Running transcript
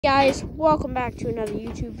Guys, welcome back to another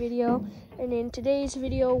YouTube video, and in today's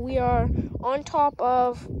video we are on top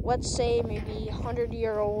of, let's say, maybe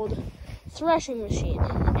 100-year-old threshing machine.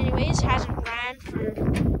 Anyways, hasn't ran for,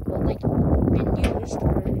 like, been used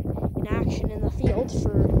or in action in the field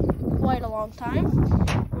for quite a long time.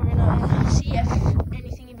 We're gonna see if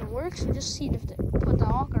anything even works. We just see if put the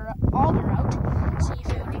auger out, see if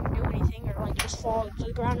it would even do anything or like just fall to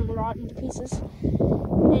the ground and rot into pieces.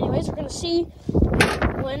 Anyways, we're gonna see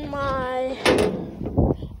when my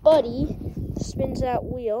buddy spins that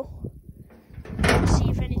wheel, see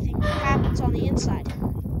if anything happens on the inside.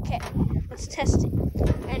 Okay, let's test it.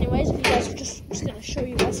 Anyways, if you guys are just gonna show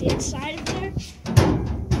you what's the inside of there.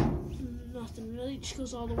 Nothing really, just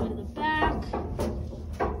goes all the way to the back.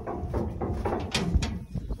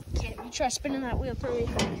 Okay, you try spinning that wheel through.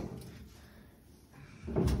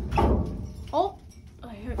 Oh,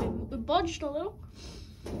 I heard it budged a little.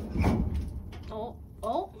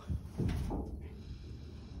 Oh.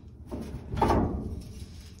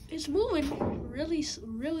 It's moving really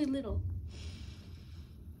little.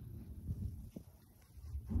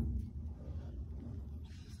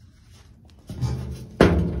 I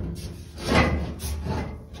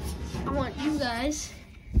want you guys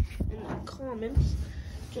in the comments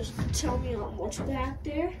just to tell me what's back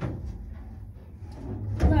there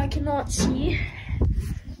that I cannot see.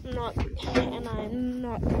 I'm not going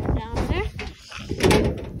down there.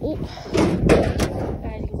 Oh,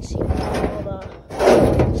 as you can see, all the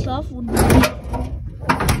stuff would be.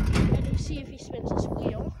 And you see if he spins this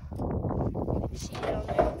wheel. You can see down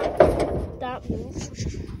there that moves.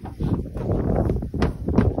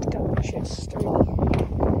 Got my shit sturdy.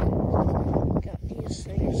 Got these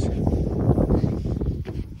things.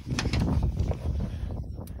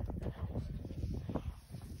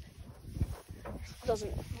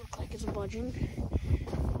 Doesn't look like it's budging.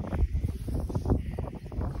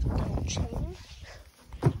 Chain.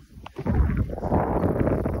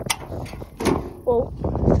 Whoa,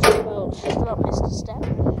 just about missed a step.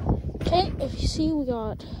 Okay, if you see, we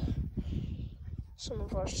got some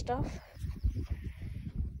of our stuff.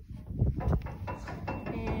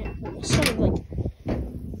 And some of like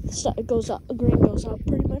stuff goes up, the grain goes up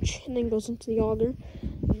pretty much, and then goes into the auger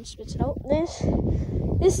and spits it out. This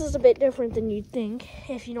is a bit different than you'd think,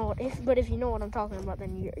 if you know what I'm talking about,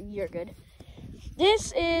 then you're good.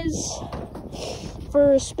 This is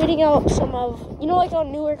for spitting out some of, like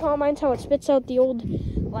on newer combines, how it spits out the old,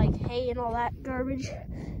 like, hay and all that garbage,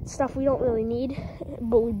 stuff we don't really need,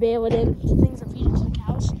 but we bale it in to things that feed into the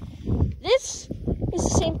cows. This is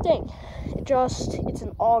the same thing, it's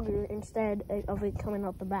an auger instead of it coming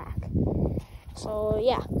out the back. So,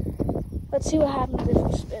 yeah, let's see what happens if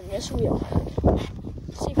we spin this wheel.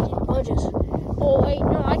 Let's see if it budges. Oh wait,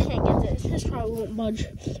 no, I can't get this. This probably won't budge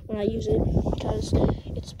when I use it because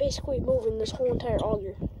it's basically moving this whole entire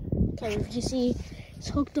auger. Okay, if you see, it's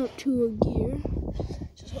hooked up to a gear.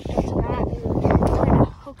 It's just hooked up to that, and then it kind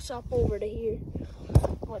of hooks up over to here,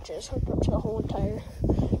 which is hooked up to the whole entire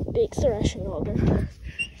big threshing auger.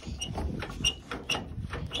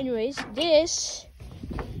 Anyways, this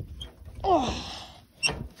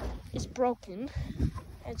is broken,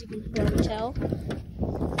 as you can probably tell.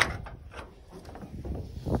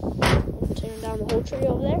 Tearing down the whole tree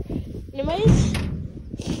over there. Anyways,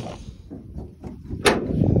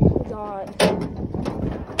 we got.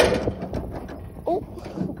 Oh,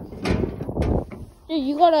 dude,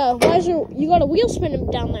 you got a wheel spinning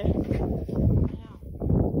down there.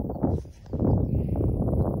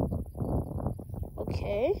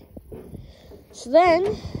 Okay. So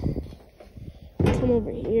then, come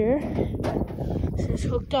over here. So it's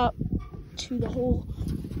hooked up to the whole.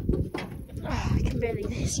 I can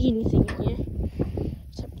barely see anything in here.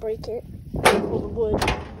 So break it. Pull the wood.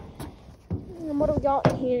 And what do we got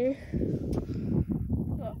in here?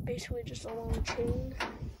 Got basically just a long chain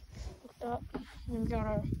hooked up. And we got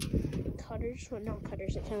our cutters. Well, not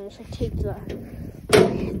cutters. It kind of just like take the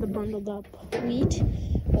bundled up wheat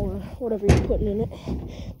or whatever you're putting in it.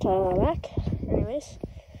 Tie it back. Anyways.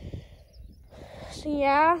 So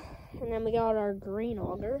yeah. And then we got our grain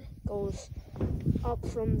auger. Goes up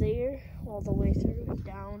from there all the way through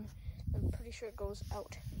down. I'm pretty sure it goes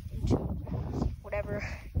out into whatever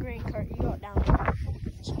grain cart you got down there.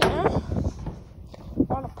 So yeah, a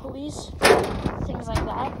lot of pulleys, things like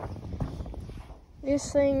that.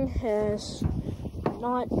 This thing has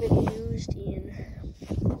not been used in,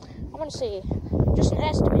 I'm gonna say, just an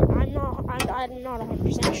estimate. I'm not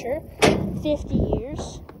 100% sure. 50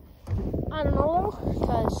 years. I don't know though,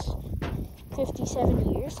 because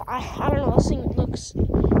 57 years. I don't know, this thing looks,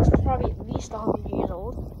 it's probably at least 100 years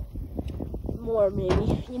old. More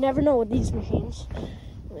maybe. You never know with these machines.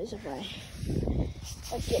 Anyways, if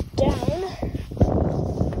I get down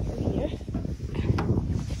from here.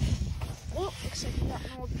 Oh, looks like we got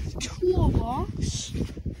an old toolbox.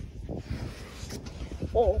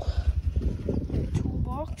 Oh,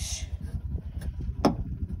 toolbox.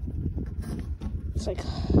 It's like,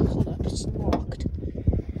 hold up, it's locked.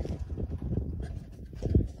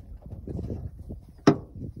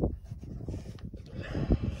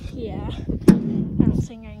 Yeah, I don't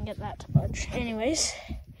think I can get that to budge. Anyways,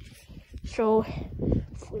 so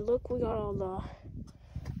if we look, we got all the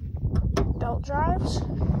belt drives.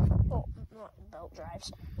 Oh, not belt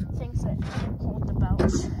drives. Things that hold the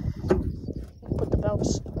belts. Put the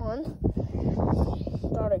belts on.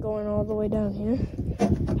 Got it going all the way down here.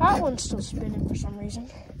 That one's still spinning for some reason.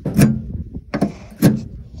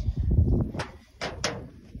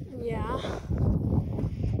 Yeah.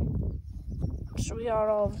 So we got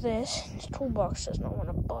all of this. This toolbox does not want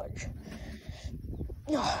to budge.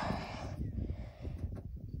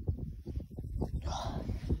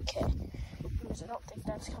 Okay. Because I don't think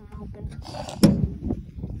that's coming open.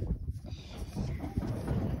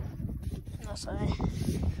 Unless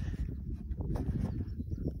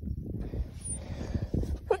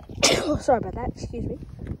sorry about that, excuse me.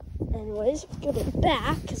 Anyways, give it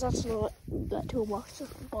back, because that's not that toolbox is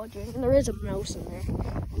budging. And there is a mouse in there,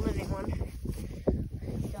 a living one.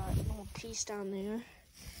 Got a little piece down there.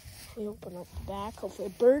 If we open up the back, hopefully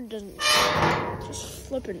a bird doesn't just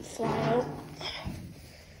flip and fly out.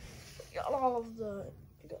 Got all of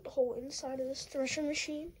got the whole inside of this threshing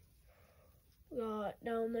machine. Got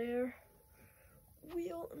down there,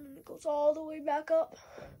 wheel, and then it goes all the way back up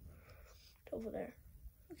to over there.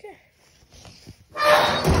 Okay.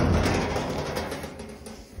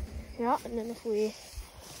 Yeah, and then if we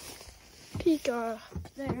peek there,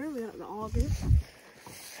 we got the auger.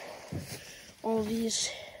 All these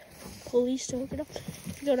pulleys to hook it up.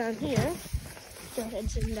 If you go down here, go ahead and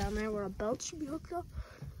sit down there where a belt should be hooked up.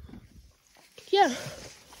 Yeah,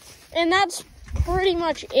 and that's pretty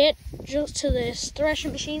much it, just to this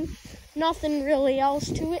threshing machine. Nothing really else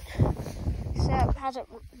to it, except hasn't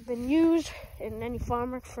been used in any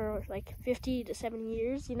farm work for like 50 to 70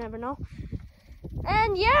 years, you never know.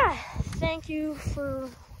 And yeah, thank you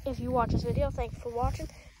if you watch this video, thank you for watching,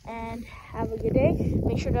 and have a good day.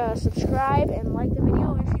 Make sure to subscribe and like the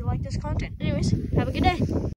video if you like this content. Anyways, have a good day.